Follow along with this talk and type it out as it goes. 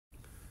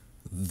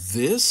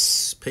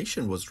This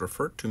patient was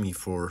referred to me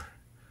for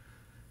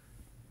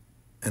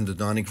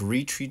endodontic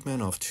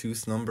retreatment of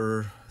tooth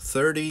number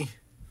 30.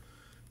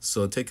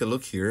 So take a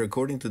look here.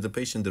 According to the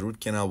patient, the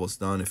root canal was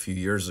done a few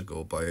years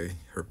ago by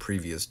her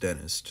previous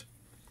dentist.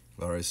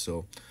 All right,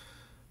 so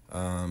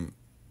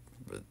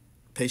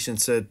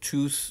patient said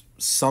tooth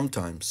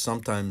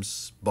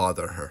sometimes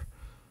bother her.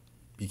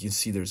 You can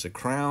see there's a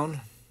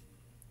crown,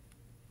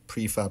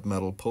 prefab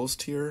metal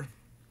post here,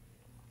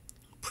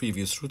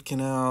 previous root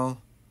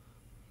canal,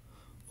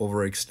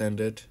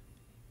 overextended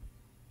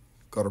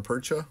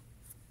gutta-percha,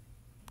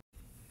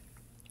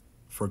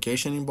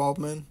 furcation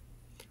involvement,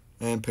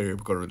 and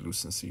periapical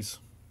reticencies.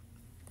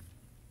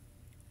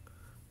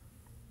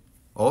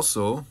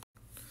 Also,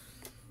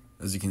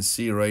 as you can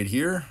see right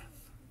here,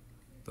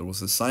 there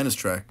was a sinus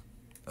tract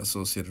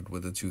associated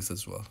with the tooth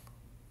as well.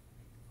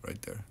 Right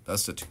there,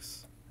 that's the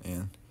tooth.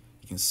 And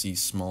you can see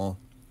small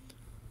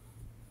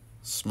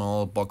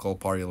buccal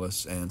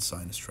parulus and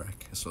sinus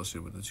tract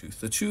associated with the tooth.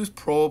 The tooth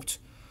probed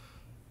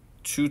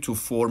 2 to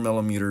 4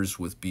 millimeters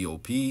with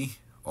BOP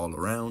all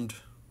around.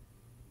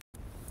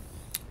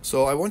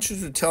 So I want you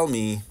to tell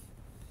me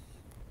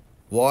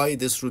why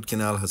this root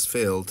canal has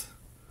failed.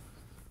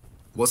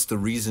 What's the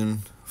reason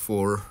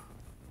for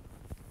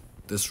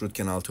this root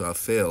canal to have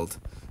failed?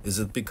 Is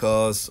it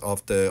because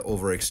of the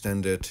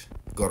overextended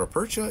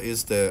gutta-percha?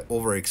 Is the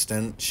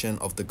overextension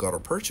of the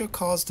gutta-percha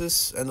cause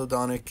this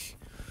endodontic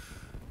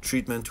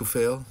treatment to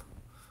fail?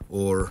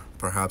 Or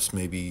perhaps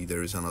maybe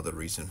there is another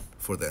reason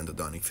for the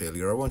endodontic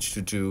failure. I want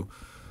you to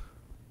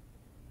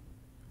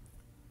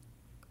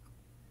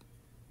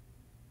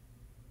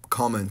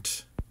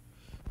comment,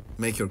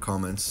 make your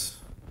comments,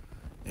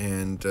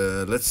 and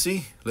let's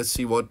see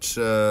what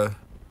you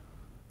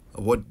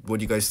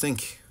guys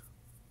think.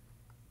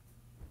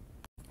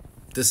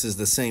 This is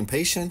the same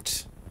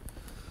patient,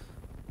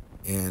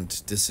 and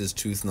this is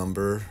tooth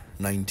number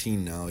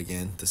 19 now.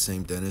 Again, the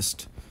same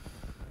dentist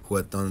who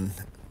had done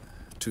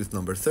tooth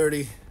number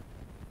 30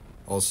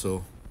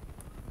 also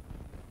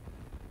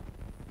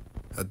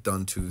had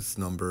done tooth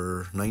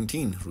number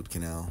 19 root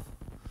canal.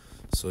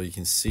 So you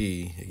can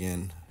see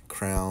again,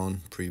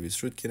 crown,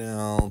 previous root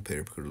canal,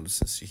 periapical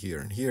lucency here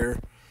and here.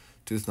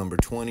 Tooth number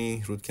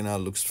 20 root canal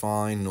looks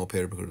fine, no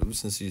periapical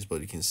lucencies, but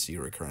you can see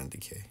recurrent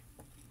decay.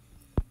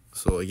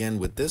 So again,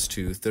 with this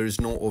tooth, there is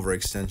no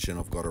overextension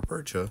of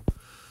gutta-percha,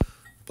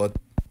 but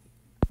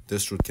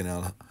this root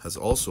canal has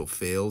also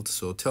failed.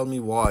 So tell me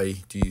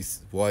why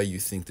you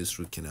think this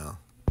root canal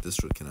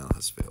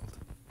has failed.